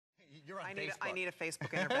You're on I Facebook. need a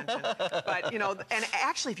Facebook intervention. But, you know, and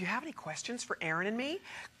actually, if you have any questions for Aaron and me,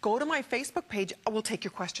 go to my Facebook page. We'll take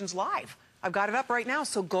your questions live. I've got it up right now,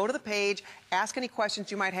 so go to the page, ask any questions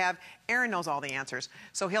you might have. Aaron knows all the answers,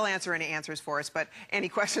 so he'll answer any answers for us, but any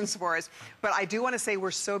questions for us. But I do want to say we're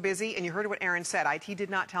so busy, and you heard what Aaron said. IT did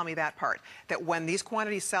not tell me that part, that when these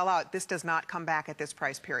quantities sell out, this does not come back at this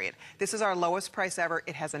price period. This is our lowest price ever.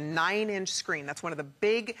 It has a 9-inch screen. That's one of the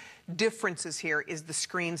big differences here is the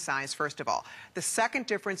screen size, first of all. The second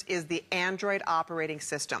difference is the Android operating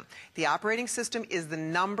system. The operating system is the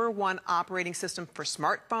 #1 operating system for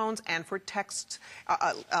smartphones and for text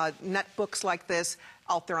netbooks like this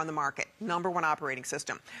out there on the market. #1 operating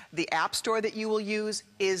system. The app store that you will use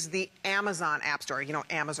is the Amazon App Store. You know,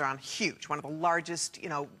 Amazon, huge, one of the largest, you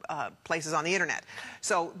know, places on the internet.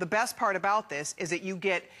 So the best part about this is that you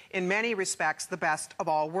get, in many respects, the best of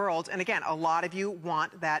all worlds. And again, a lot of you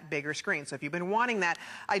want that bigger screen. So if you've been wanting that,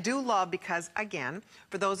 I do love because, again,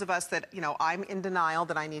 for those of us that, you know, I'm in denial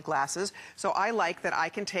that I need glasses. So I like that I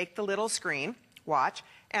can take the little screen, watch,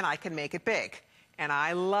 and I can make it big. And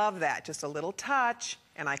I love that. Just a little touch,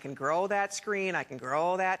 and I can grow that screen, I can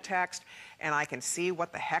grow that text, and I can see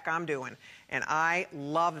what the heck I'm doing. And I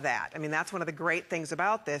love that. I mean, that's one of the great things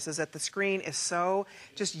about this is that the screen is so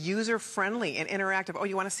just user-friendly and interactive. Oh,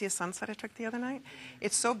 you want to see a sunset I took the other night?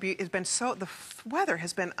 It's so beautiful. It's been so, the weather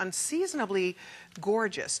has been unseasonably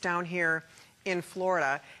gorgeous down here in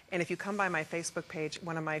Florida. And if you come by my Facebook page,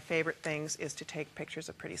 one of my favorite things is to take pictures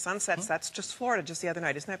of pretty sunsets. That's just Florida, just the other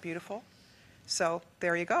night. Isn't that beautiful? So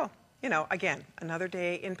there you go. You know, again, another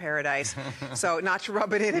day in paradise. So not to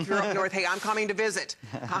rub it in if you're up north. Hey, I'm coming to visit.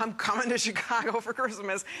 I'm coming to Chicago for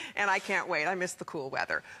Christmas, and I can't wait. I miss the cool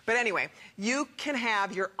weather. But anyway, you can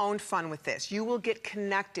have your own fun with this. You will get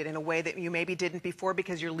connected in a way that you maybe didn't before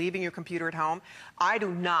because you're leaving your computer at home. I do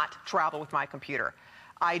not travel with my computer.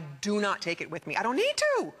 I do not take it with me. I don't need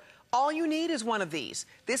to. All you need is one of these.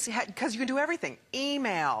 This, because you can do everything.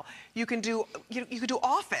 Email, you can do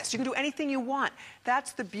Office, you can do anything you want.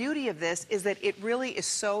 That's the beauty of this, is that it really is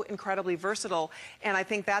so incredibly versatile. And I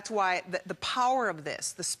think that's why the power of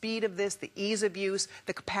this, the speed of this, the ease of use,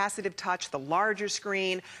 the capacitive touch, the larger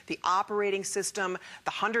screen, the operating system,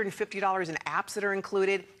 the $150 in apps that are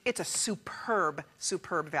included, it's a superb,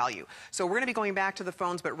 superb value. So we're going to be going back to the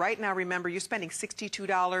phones, but right now, remember, you're spending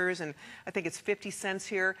 $62 and I think it's 50 cents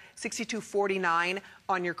here. $62.49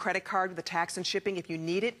 on your credit card with the tax and shipping. If you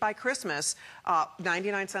need it by Christmas,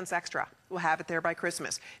 99 cents extra. We'll have it there by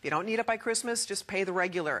Christmas. If you don't need it by Christmas, just pay the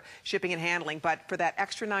regular shipping and handling. But for that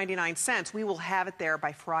extra 99 cents, we will have it there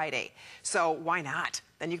by Friday. So why not?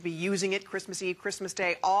 Then you can be using it Christmas Eve, Christmas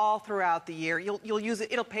Day, all throughout the year. You'll use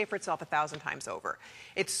it. It'll pay for itself 1,000 times over.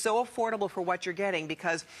 It's so affordable for what you're getting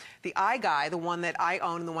because the iGuy, the one that I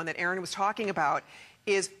own and the one that Aaron was talking about,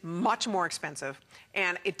 is much more expensive,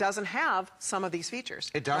 and it doesn't have some of these features.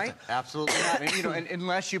 It doesn't, right? absolutely not. And, you know,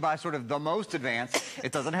 unless you buy sort of the most advanced,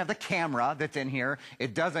 it doesn't have the camera that's in here.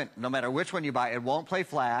 It doesn't, no matter which one you buy, it won't play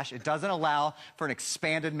flash. It doesn't allow for an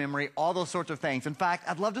expanded memory, all those sorts of things. In fact,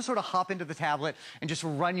 I'd love to sort of hop into the tablet and just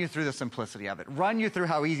run you through the simplicity of it, run you through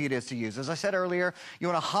how easy it is to use. As I said earlier, you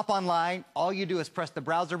want to hop online, all you do is press the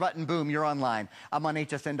browser button, boom, you're online. I'm on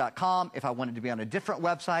hsn.com. If I wanted to be on a different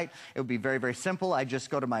website, it would be very, very simple. I just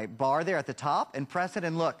go to my bar there at the top and press it,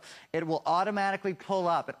 and look, it will automatically pull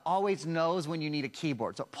up. It always knows when you need a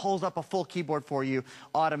keyboard, so it pulls up a full keyboard for you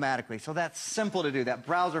automatically. So that's simple to do, that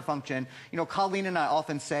browser function. You know, Colleen and I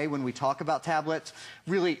often say when we talk about tablets,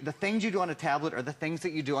 really the things you do on a tablet are the things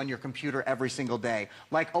that you do on your computer every single day,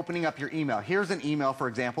 like opening up your email. Here's an email, for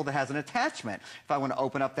example, that has an attachment. If I want to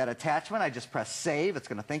open up that attachment, I just press save. It's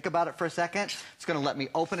going to think about it for a second. It's going to let me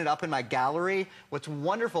open it up in my gallery. What's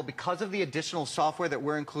wonderful, because of the additional software that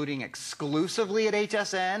we're including exclusively at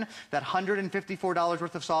HSN, that $154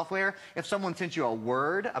 worth of software, if someone sent you a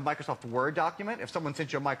Microsoft Word document, if someone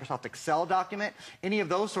sent you a Microsoft Excel document, any of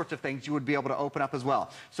those sorts of things you would be able to open up as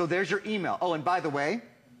well. So there's your email. Oh, and by the way,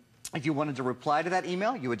 if you wanted to reply to that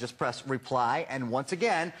email, you would just press reply, and once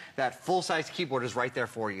again, that full-size keyboard is right there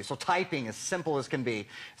for you. So typing as simple as can be.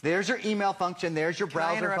 There's your email function, there's your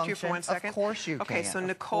browser function. Can I interrupt you for 1 second? Of course you can. Okay, so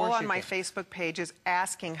Nicole on my Facebook page is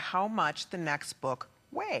asking how much the Nextbook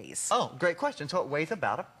weighs. Oh, great question. So it weighs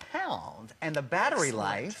about a pound, and the battery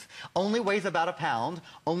life only weighs about a pound,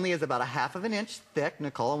 only is about 1/2 of an inch thick.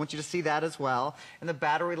 Nicole, I want you to see that as well. And the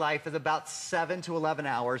battery life is about 7 to 11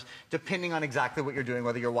 hours, depending on exactly what you're doing,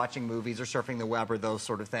 whether you're watching movies or surfing the web or those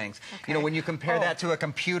sort of things. Okay. You know, when you compare that to a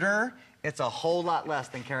computer, It's a whole lot less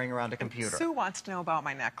than carrying around a computer. Sue wants to know about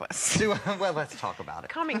my necklace. Sue, well, let's talk about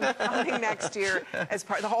it. Coming next year as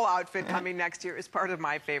part, the whole outfit coming next year is part of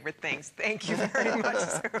my favorite things. Thank you very much,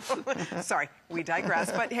 Sue. Sorry, we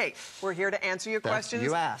digress. But hey, we're here to answer your questions.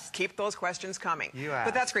 You asked. Keep those questions coming. You asked.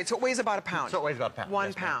 But that's great. So it weighs about a pound. So it weighs about a pound. 1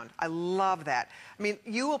 yes, pound. I love that. I mean,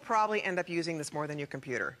 you will probably end up using this more than your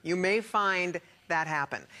computer. You may find that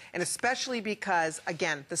happen. And especially because,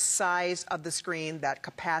 again, the size of the screen, that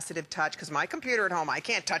capacitive touch, because my computer at home, I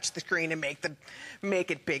can't touch the screen and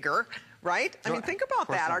make it bigger, right? I mean, think about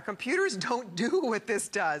that. Our computers don't do what this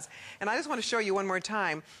does. And I just want to show you one more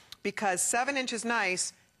time, because 7 inches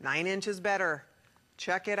nice, 9 inches better.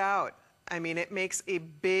 Check it out. I mean, it makes a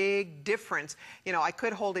big difference. You know, I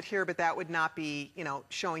could hold it here, but that would not be, you know,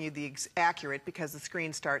 showing you the accurate, because the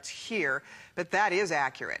screen starts here. But that is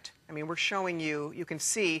accurate. I mean, we're showing you, you can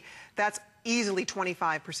see, that's easily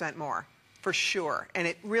 25% more, for sure. And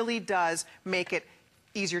it really does make it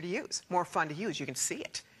easier to use, more fun to use. You can see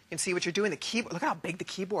it. You can see what you're doing. The keyboard, look how big the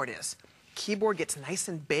keyboard is. Keyboard gets nice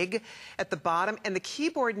and big at the bottom, and the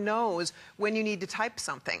keyboard knows when you need to type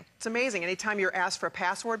something. It's amazing. Anytime you're asked for a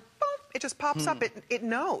password, boom, it just pops up. It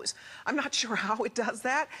knows. I'm not sure how it does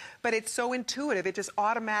that, but it's so intuitive. It just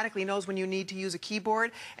automatically knows when you need to use a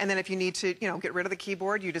keyboard, and then if you need to, you know, get rid of the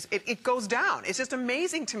keyboard, you just, it goes down. It's just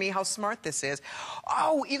amazing to me how smart this is.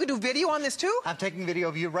 Oh, you can do video on this too? I'm taking video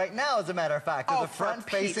of you right now, as a matter of fact. There's a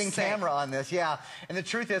front-facing camera on this, yeah. And the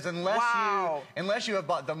truth is, unless you have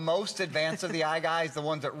bought the most advanced of the iGuys, the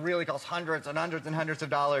ones that really cost hundreds and hundreds and hundreds of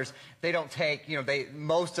dollars, they don't take, you know,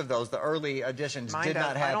 most of those, the early editions, did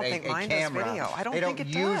not have a camera. I don't they think don't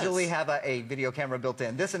it usually have a video camera built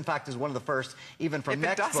in. This, in fact, is one of the first, even from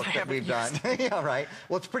Nextbook, that we've done. Yeah, right.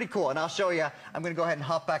 Well, it's pretty cool, and I'll show you. I'm going to go ahead and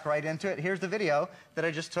hop back right into it. Here's the video that I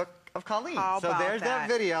just took of Colleen. So there's that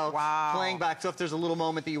video playing back. So if there's a little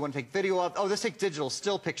moment that you want to take video of, this takes digital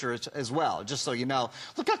still pictures as well, just so you know.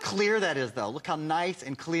 Look how clear that is, though. Look how nice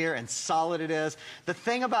and clear and solid it is. The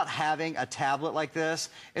thing about having a tablet like this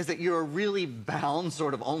is that you're really bound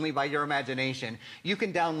sort of only by your imagination. You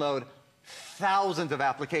can download thousands of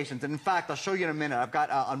applications. And in fact, I'll show you in a minute. I've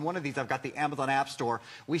got on one of these, I've got the Amazon App Store.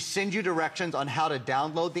 We send you directions on how to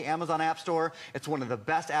download the Amazon App Store. It's one of the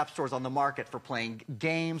best app stores on the market for playing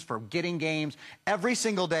games, for getting games. Every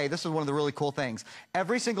single day, this is one of the really cool things.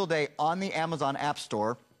 Every single day on the Amazon App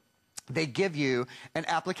Store, they give you an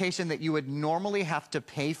application that you would normally have to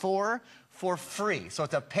pay for free. So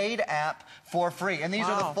it's a paid app for free. And these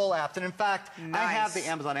are the full apps. And in fact, I have the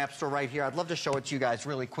Amazon App Store right here. I'd love to show it to you guys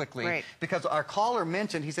really quickly. Because our caller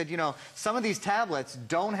mentioned, he said, you know, some of these tablets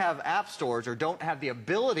don't have app stores or don't have the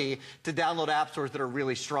ability to download app stores that are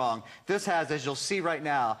really strong. This has, as you'll see right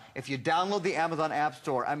now, if you download the Amazon App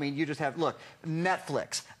Store, I mean, you just have, look,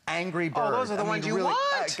 Netflix, Angry Birds. Oh, those are the ones you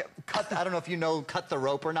want. I don't know if you know Cut the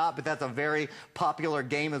Rope or not, but that's a very popular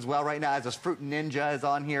game as well right now. As Fruit Ninja is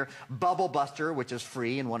on here. Bubble Buster, which is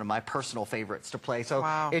free and one of my personal favorites to play.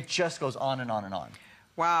 So it just goes on and on and on.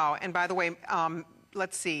 Wow. And by the way,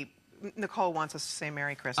 let's see. Nicole wants us to say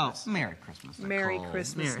Merry Christmas. Oh, Merry Christmas, Nicole. Merry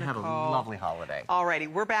Christmas, Nicole. Have a lovely holiday. All righty,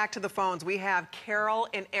 we're back to the phones. We have Carol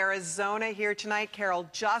in Arizona here tonight. Carol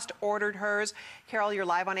just ordered hers. Carol, you're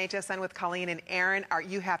live on HSN with Colleen and Aaron.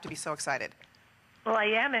 You have to be so excited. Well, I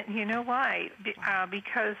am, and you know why?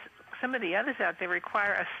 Because some of the others out there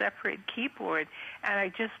require a separate keyboard, and I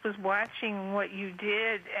just was watching what you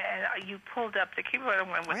did, and you pulled up the keyboard and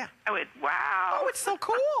went, I went, wow. Oh, it's so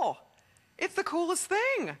cool. It's the coolest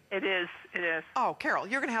thing. It is. It is. Oh, Carol,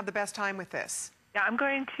 you're going to have the best time with this. Yeah, I'm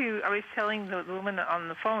going to, I was telling the woman on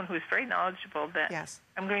the phone who is very knowledgeable that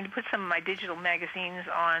I'm going to put some of my digital magazines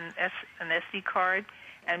on an SD card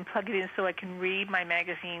and plug it in so I can read my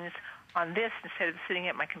magazines on this instead of sitting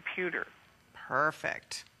at my computer.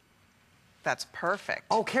 Perfect. That's perfect.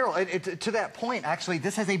 Oh, Carol, to that point, actually,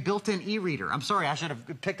 this has a built-in e-reader. I'm sorry, I should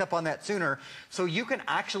have picked up on that sooner. So you can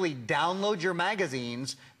actually download your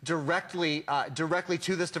magazines directly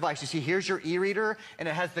to this device. You see, here's your e-reader, and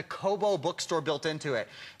it has the Kobo bookstore built into it.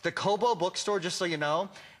 The Kobo bookstore, just so you know,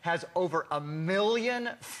 has over 1 million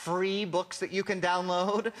free books that you can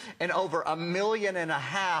download and over 1.5 million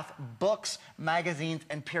books, magazines,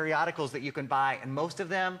 and periodicals that you can buy, and most of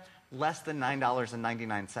them less than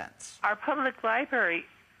 $9.99. Our public library,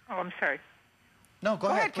 I'm sorry. No, go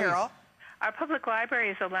ahead, Carol. Our public library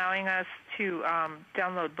is allowing us to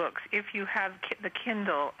download books if you have the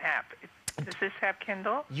Kindle app. Does this have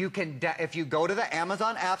Kindle? You can, if you go to the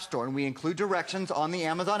Amazon App Store, and we include directions on the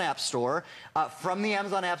Amazon App Store, from the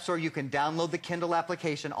Amazon App Store, you can download the Kindle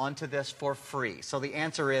application onto this for free. So the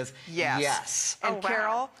answer is yes. And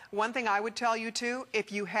Carol, one thing I would tell you too,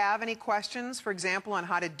 if you have any questions, for example, on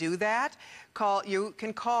how to do that, you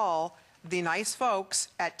can call the nice folks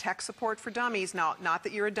at Tech Support for Dummies. Now, not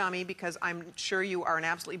that you're a dummy, because I'm sure you are an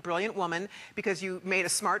absolutely brilliant woman because you made a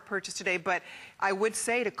smart purchase today, but I would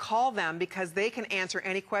say to call them because they can answer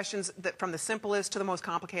any questions from the simplest to the most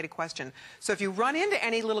complicated question. So if you run into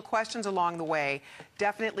any little questions along the way,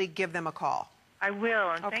 definitely give them a call. I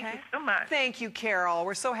will, and thank you so much. Thank you, Carol.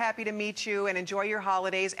 We're so happy to meet you, and enjoy your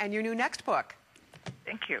holidays and your new Nextbook.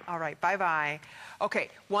 Thank you. All right, bye-bye. Okay,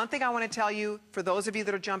 one thing I want to tell you, for those of you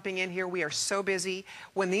that are jumping in here, we are so busy.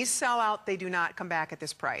 When these sell out, they do not come back at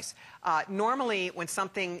this price. Normally, when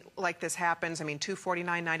something like this happens, I mean,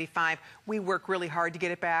 $249.95, we work really hard to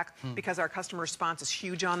get it back because our customer response is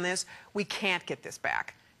huge on this. We can't get this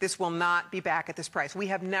back. This will not be back at this price. We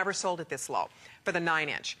have never sold it this low for the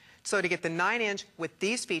 9-inch. So to get the 9-inch with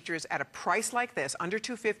these features at a price like this, under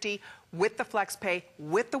 $250, with the flex pay,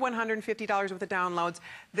 with the $150 worth of downloads,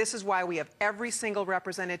 this is why we have every single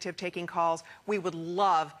representative taking calls. We would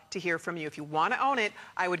love to hear from you. If you want to own it,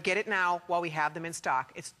 I would get it now while we have them in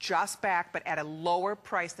stock. It's just back, but at a lower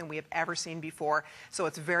price than we have ever seen before. So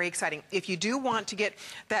it's very exciting. If you do want to get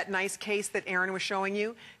that nice case that Aaron was showing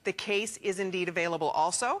you, the case is indeed available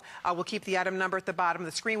also. We'll keep the item number at the bottom of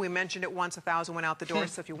the screen. We mentioned it once, 1,000 went out the door.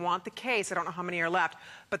 So if you want the case, I don't know how many are left,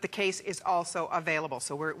 but the case is also available.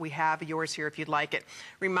 So we have yours here if you'd like it.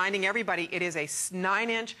 Reminding everybody, it is a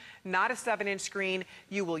 9-inch, not a 7-inch screen.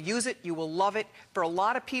 You will use it. You will love it. For a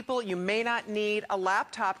lot of people, you may not need a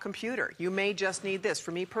laptop computer. You may just need this. For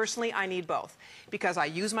me personally, I need both because I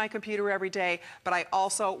use my computer every day, but I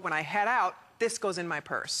also, when I head out, this goes in my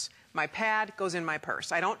purse. My pad goes in my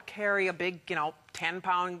purse. I don't carry a big,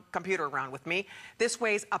 10-pound computer around with me. This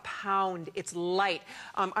weighs a pound. It's light.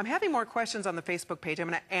 I'm having more questions on the Facebook page. I'm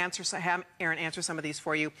going to have Aaron answer some of these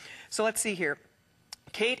for you. So let's see here.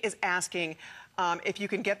 Kate is asking if you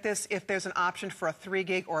can get this, if there's an option for a 3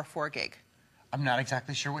 gig or a 4 gig. I'm not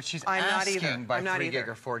exactly sure what she's asking by 3 gig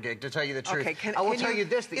or 4 gig, to tell you the truth. Okay, I will tell you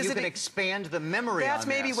this, that you can expand the memory on this. That's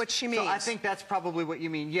maybe what she means. So I think that's probably what you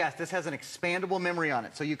mean. Yes, this has an expandable memory on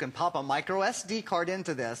it. So you can pop a micro SD card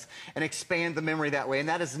into this and expand the memory that way. And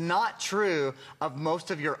that is not true of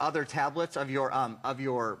most of your other tablets, of your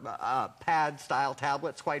pad-style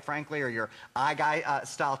tablets, quite frankly, or your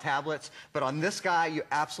iGuy-style tablets. But on this guy, you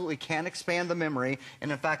absolutely can expand the memory. And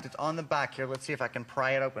in fact, it's on the back here. Let's see if I can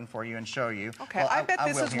pry it open for you and show you. Okay, well, I bet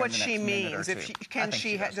this is what she means. If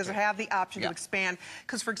does it have the option to expand?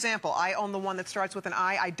 Because, for example, I own the one that starts with an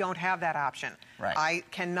I. I don't have that option. Right. I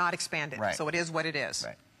cannot expand it. Right. So it is what it is.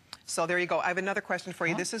 Right. So there you go. I have another question for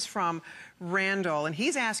you. This is from Randall, and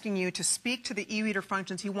he's asking you to speak to the e-reader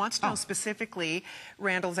functions. He wants to know specifically,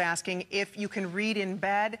 Randall's asking, if you can read in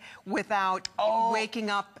bed without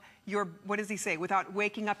waking up what does he say? Without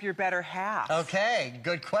waking up your better half. Okay,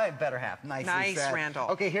 good question. Better half. Nicely said. Randall.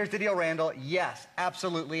 Okay, here's the deal, Randall. Yes,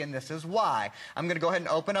 absolutely, and this is why. I'm going to go ahead and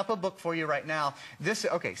open up a book for you right now.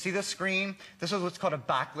 Okay, see this screen? This is what's called a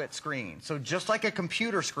backlit screen. So just like a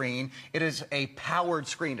computer screen, it is a powered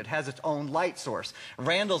screen. It has its own light source.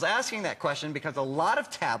 Randall's asking that question because a lot of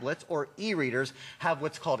tablets or e-readers have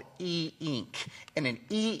what's called e-ink. And an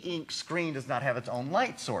e-ink screen does not have its own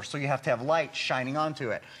light source, so you have to have light shining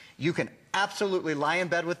onto it. You can absolutely lie in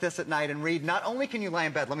bed with this at night and read. Not only can you lie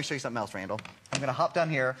in bed, let me show you something else, Randall. I'm going to hop down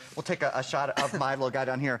here. We'll take a shot of my little guy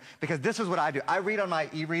down here, because this is what I do. I read on my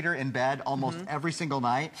e-reader in bed almost every single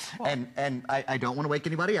night, and I don't want to wake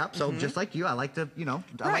anybody up. So just like you, I like to,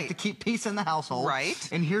 I like to keep peace in the household. Right.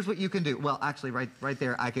 And here's what you can do. Well, actually, right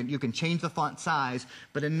there, you can change the font size.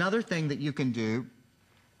 But another thing that you can do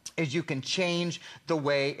is you can change the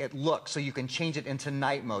way it looks. So you can change it into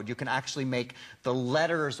night mode. You can actually make the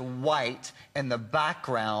letters white and the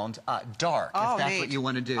background dark, if that's what you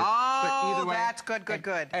want to do. Oh, but either way, that's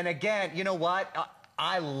good. And again, you know what?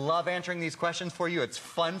 I love answering these questions for you. It's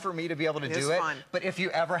fun for me to be able to do it. Fun. But if you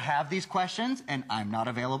ever have these questions and I'm not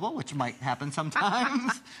available, which might happen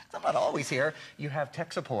sometimes, I'm not always here, you have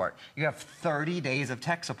tech support. You have 30 days of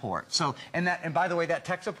tech support. So, and by the way, that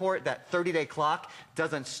tech support, that 30-day clock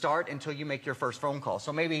doesn't start until you make your first phone call.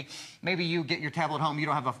 So maybe you get your tablet home, you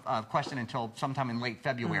don't have a question until sometime in late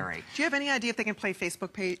February. Do you have any idea if they can play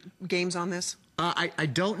Facebook games on this? I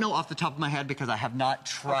don't know off the top of my head because I have not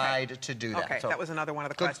tried to do that. Okay, so, that was another one of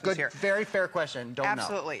the questions here. Very fair question. Don't know.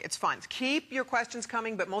 Absolutely, it's fun. Keep your questions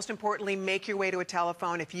coming, but most importantly, make your way to a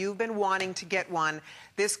telephone. If you've been wanting to get one,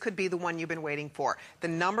 this could be the one you've been waiting for. The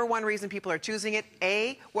 #1 reason people are choosing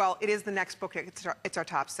it, well, it is the Nextbook. It's our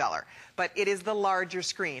top seller, but it is the larger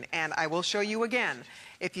screen, and I will show you again.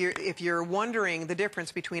 If you're wondering the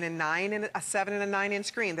difference between a 7 and a 9-inch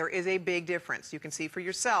screen, there is a big difference. You can see for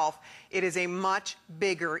yourself, it is a much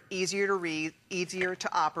bigger, easier to read, easier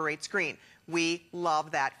to operate screen. We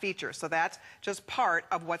love that feature. So that's just part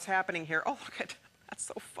of what's happening here. Oh, look at that's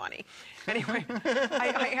so funny. Anyway,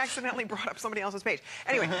 I accidentally brought up somebody else's page.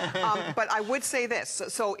 Anyway, but I would say this.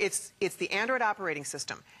 So it's the Android operating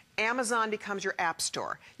system. Amazon becomes your app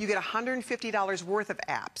store. You get $150 worth of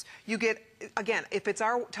apps. You get, again, if it's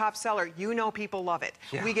our top seller, you know people love it.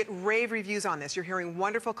 Yeah. We get rave reviews on this. You're hearing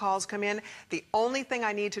wonderful calls come in. The only thing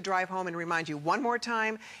I need to drive home and remind you one more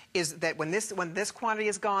time is that when this quantity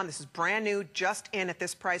is gone, this is brand new, just in at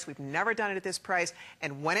this price. We've never done it at this price.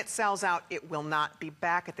 And when it sells out, it will not be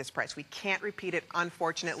back at this price. We can't repeat it,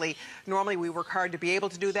 unfortunately. Normally, we work hard to be able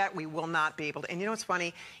to do that. We will not be able to. And you know what's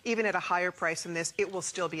funny? Even at a higher price than this, it will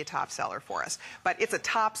still be a top seller for us. But it's a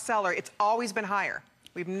top seller. It's always been higher.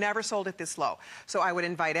 We've never sold it this low. So I would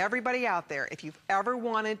invite everybody out there, if you've ever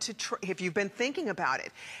wanted to, if you've been thinking about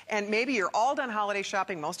it, and maybe you're all done holiday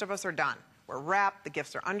shopping, most of us are done. We're wrapped, the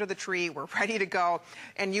gifts are under the tree, we're ready to go,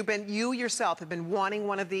 and you yourself have been wanting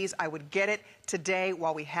one of these, I would get it today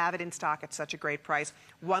while we have it in stock at such a great price.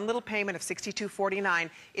 One little payment of $62.49,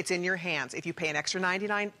 it's in your hands. If you pay an extra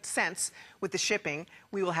 99 cents with the shipping,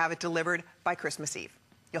 we will have it delivered by Christmas Eve.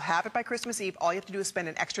 You'll have it by Christmas Eve. All you have to do is spend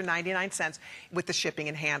an extra 99 cents with the shipping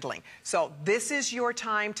and handling. So this is your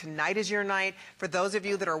time. Tonight is your night. For those of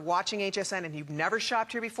you that are watching HSN and you've never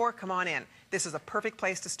shopped here before, come on in. This is a perfect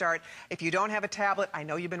place to start. If you don't have a tablet, I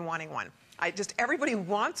know you've been wanting one. Everybody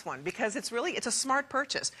wants one because it's a smart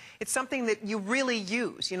purchase. It's something that you really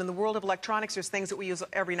use. You know, in the world of electronics, there's things that we use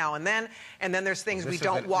every now and then there's things we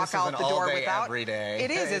don't walk out the door without. Every day. It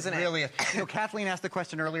is, isn't it? It really is. You know, Kathleen asked the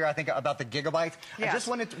question earlier, I think, about the gigabytes. Yes. I just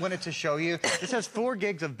wanted to show you. This has 4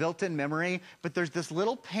 gigs of built-in memory, but there's this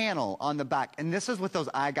little panel on the back, and this is what those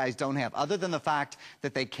iGuys don't have, other than the fact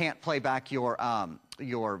that they can't play back your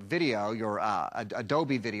video, your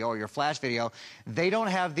Adobe video or your Flash video. They don't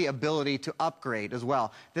have the ability to upgrade as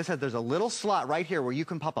well. There's a little slot right here where you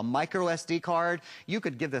can pop a micro SD card. You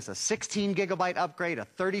could give this a 16 gigabyte upgrade, a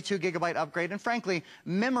 32 gigabyte upgrade, and frankly,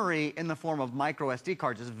 memory in the form of micro SD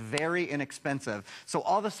cards is very inexpensive. So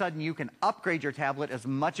all of a sudden you can upgrade your tablet as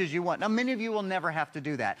much as you want. Now, many of you will never have to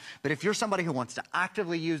do that, but if you're somebody who wants to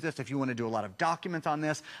actively use this, if you want to do a lot of documents on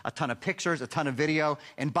this, a ton of pictures, a ton of video,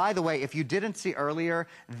 and by the way, if you didn't see earlier,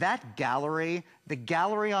 that gallery, the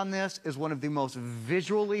gallery on this is one of the most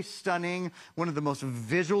visually stunning, one of the most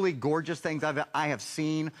visually gorgeous things I have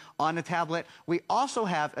seen on a tablet. We also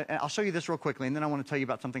have, and I'll show you this real quickly, and then I want to tell you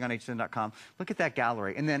about something on HSN.com. Look at that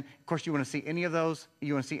gallery. And then, of course, you want to see any of those,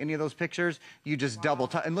 pictures, you just double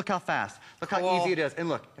tap, and look how fast, look how easy it is. And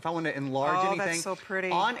look, if I want to enlarge anything, that's so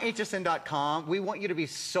pretty. On HSN.com, we want you to be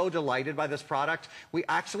so delighted by this product. We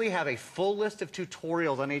actually have a full list of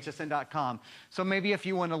tutorials on HSN.com. So maybe if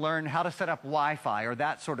you want to learn how to set up Wi-Fi or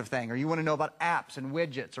that sort of thing, or you want to know about apps and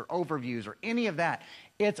widgets or overviews or any of that,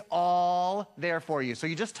 it's all there for you. So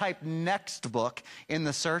you just type Nextbook in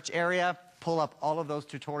the search area, pull up all of those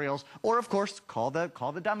tutorials, or of course, call the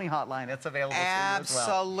dummy hotline. It's available to you as well.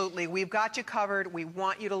 Absolutely. We've got you covered. We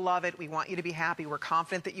want you to love it. We want you to be happy. We're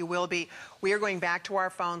confident that you will be. We are going back to our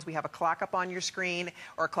phones. We have a clock up on your screen,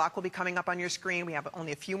 or a clock will be coming up on your screen. We have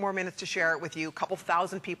only a few more minutes to share it with you. A couple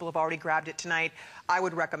thousand people have already grabbed it tonight. I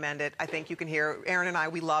would recommend it. I think you can hear, Aaron and I,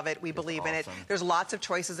 we love it. We believe in it. There's lots of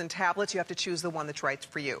choices in tablets. You have to choose the one that's right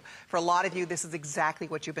for you. For a lot of you, this is exactly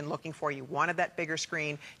what you've been looking for. You wanted that bigger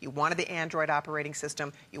screen. You wanted the Android operating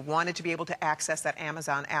system. You wanted to be able to access that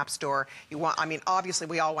Amazon App Store. Obviously,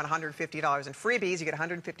 we all want $150 in freebies. You get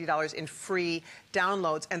 $150 in free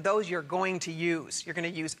downloads, and those you're going to use. You're going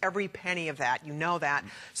to use every penny of that. You know that.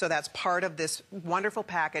 So that's part of this wonderful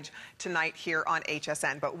package tonight here on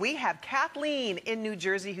HSN. But we have Kathleen in New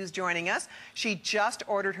Jersey who's joining us. She just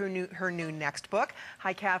ordered her new Nextbook.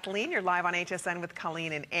 Hi, Kathleen. You're live on HSN with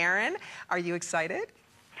Colleen and Aaron. Are you excited?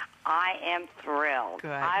 I am thrilled.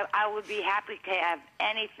 Good. I would be happy to have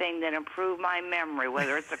anything that improved my memory,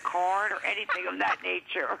 whether it's a card or anything of that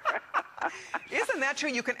nature. Isn't that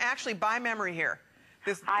true? You can actually buy memory here.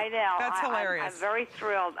 I know. That's hilarious. I'm very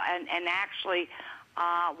thrilled. And actually,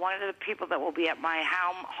 one of the people that will be at my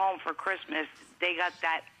home for Christmas, they got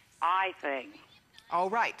that eye thing. Oh,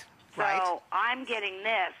 right. So I'm getting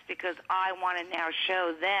this because I want to now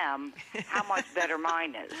show them how much better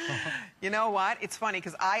mine is. You know what? It's funny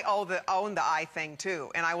because I own the eye thing too.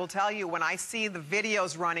 And I will tell you, when I see the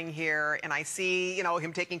videos running here and I see, you know,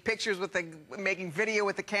 him taking pictures with making video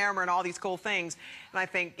with the camera and all these cool things, and I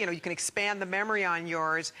think, you know, you can expand the memory on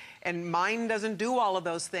yours and mine doesn't do all of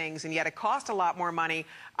those things and yet it costs a lot more money.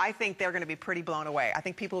 I think they're going to be pretty blown away. I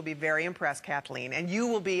think people will be very impressed, Kathleen, and you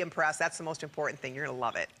will be impressed. That's the most important thing. You're going to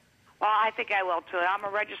love it. Well, I think I will, too. I'm a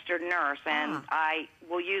registered nurse, and I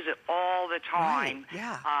will use it all the time. Right.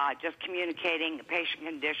 Yeah. Just communicating patient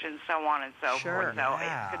conditions, so on and so forth. So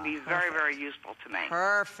it could be very, very useful to me.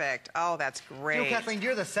 Perfect. Oh, that's great. You know, Kathleen,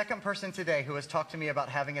 you're the second person today who has talked to me about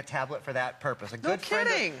having a tablet for that purpose. A good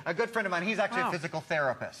friend of mine, he's actually a physical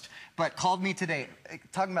therapist, but called me today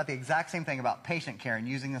talking about the exact same thing about patient care and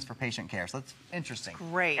using this for patient care. So that's interesting.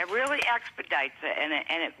 Great. It really expedites it,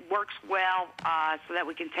 and it works well so that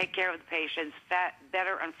we can take care of the patients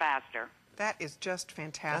better and faster. That is just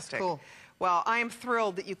fantastic. That's cool. Well, I am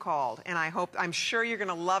thrilled that you called, and I'm sure you're going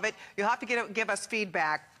to love it. You'll have to give us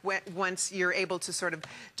feedback once you're able to sort of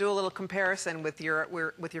do a little comparison with your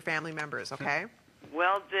family members, okay?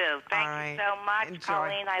 Will do. Thank you so much, Enjoy.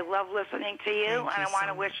 Colleen. I love listening to you, and I want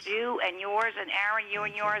to wish you and yours and Aaron, you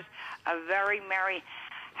and yours, a very merry,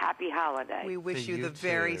 happy holiday. We wish you the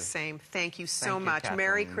very same. Thank you so much. Kathleen.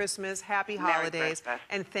 Merry Christmas, happy holidays, Christmas.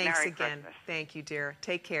 and thanks Merry again. Christmas. Thank you, dear.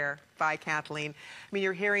 Take care. Bye, Kathleen. I mean,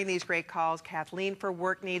 you're hearing these great calls. Kathleen for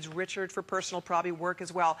work needs, Richard for personal, probably work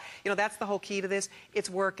as well. You know, that's the whole key to this. It's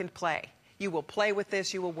work and play. You will play with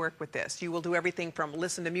this, you will work with this. You will do everything from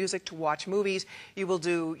listen to music to watch movies. You will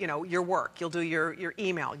do, you know, your work. You'll do your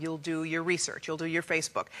email. You'll do your research. You'll do your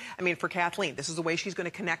Facebook. I mean, for Kathleen, this is the way she's going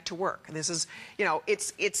to connect to work. This is, you know,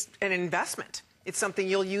 it's an investment. It's something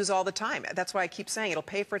you'll use all the time. That's why I keep saying it'll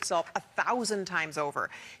pay for itself 1,000 times over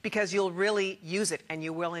because you'll really use it and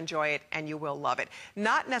you will enjoy it and you will love it.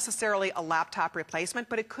 Not necessarily a laptop replacement,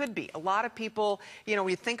 but it could be. A lot of people, you know, when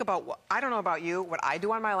you think about, I don't know about you, what I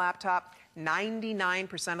do on my laptop,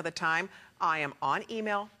 99% of the time, I am on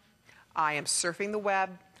email, I am surfing the web,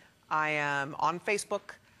 I am on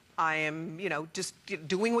Facebook, I am, you know, just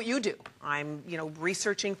doing what you do. I'm, you know,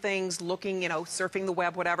 researching things, looking, you know, surfing the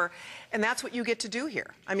web, whatever. And that's what you get to do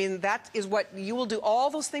here. I mean, that is what you will do. All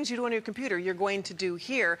those things you do on your computer, you're going to do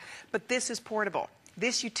here, but this is portable.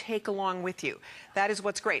 This you take along with you. That is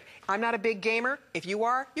what's great. I'm not a big gamer. If you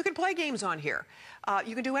are, you can play games on here.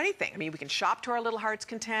 You can do anything. I mean, we can shop to our little heart's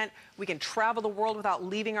content. We can travel the world without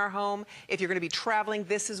leaving our home. If you're going to be traveling,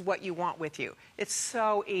 this is what you want with you. It's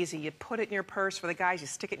so easy. You put it in your purse. For the guys, you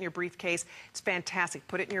stick it in your briefcase. It's fantastic.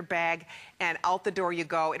 Put it in your bag, and out the door you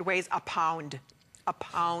go. It weighs a pound. A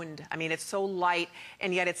pound. I mean, it's so light,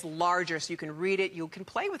 and yet it's larger, so you can read it, you can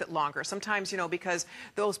play with it longer. Sometimes, you know, because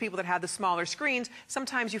those people that have the smaller screens,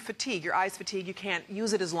 sometimes you fatigue, your eyes fatigue, you can't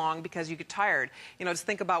use it as long because you get tired. You know, just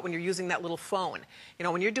think about when you're using that little phone. You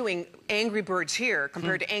know, when you're doing Angry Birds here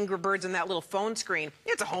compared to Angry Birds in that little phone screen,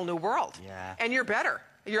 it's a whole new world. Yeah. And you're better.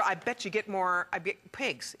 I bet you get more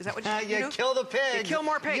pigs. Is that what you do? You kill the pigs. You kill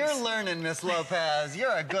more pigs. You're learning, Miss Lopez.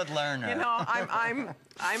 You're a good learner. You know,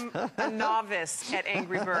 I'm a novice at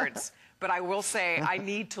Angry Birds, but I will say I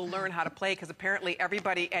need to learn how to play because apparently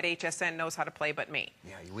everybody at HSN knows how to play but me.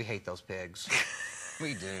 Yeah, we hate those pigs.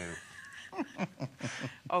 We do.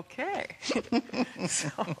 Okay. So,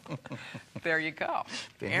 there you go.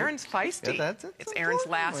 Aaron's feisty. Yeah, that's it. It's Aaron's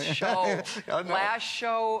last show. Last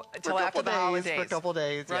show until after the holidays. For a couple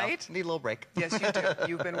days, right? Yeah. Need a little break. Yes, you do.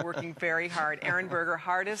 You've been working very hard. Aaron Berger,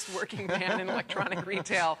 hardest working man in electronic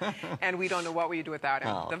retail, and we don't know what we do without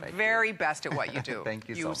him. The very best at what you do. Thank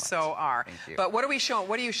you so much. You so are. Thank you. But what are we showing?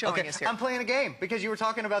 What are you showing us here? I'm playing a game because you were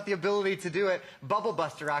talking about the ability to do it. Bubble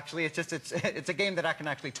Buster, actually, it's a game that I can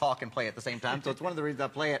actually talk and play at the same time, so it's one of the reasons I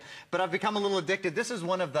play it. But I've become a little addicted. This is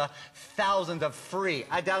one of the thousands of free.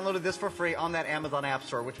 I downloaded this for free on that Amazon App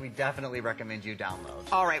Store, which we definitely recommend you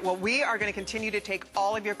download. All right. Well, we are going to continue to take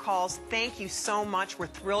all of your calls. Thank you so much. We're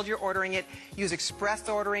thrilled you're ordering it. Use express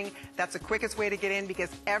ordering. That's the quickest way to get in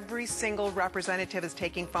because every single representative is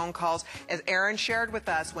taking phone calls. As Aaron shared with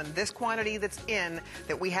us, when this quantity that's in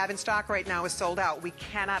that we have in stock right now is sold out, we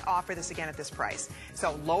cannot offer this again at this price.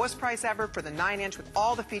 So lowest price ever for the 9-inch with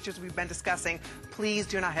all the features we've been discussing. Please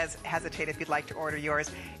do not hesitate if you'd like to order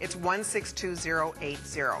yours. It's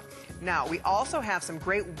 162080. Now, we also have some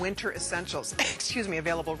great winter essentials, excuse me,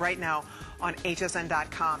 available right now on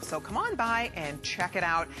hsn.com. So come on by and check it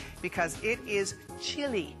out because it is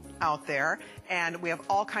chilly out there. And we have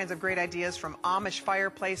all kinds of great ideas from Amish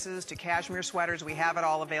fireplaces to cashmere sweaters. We have it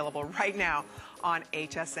all available right now on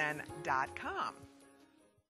hsn.com.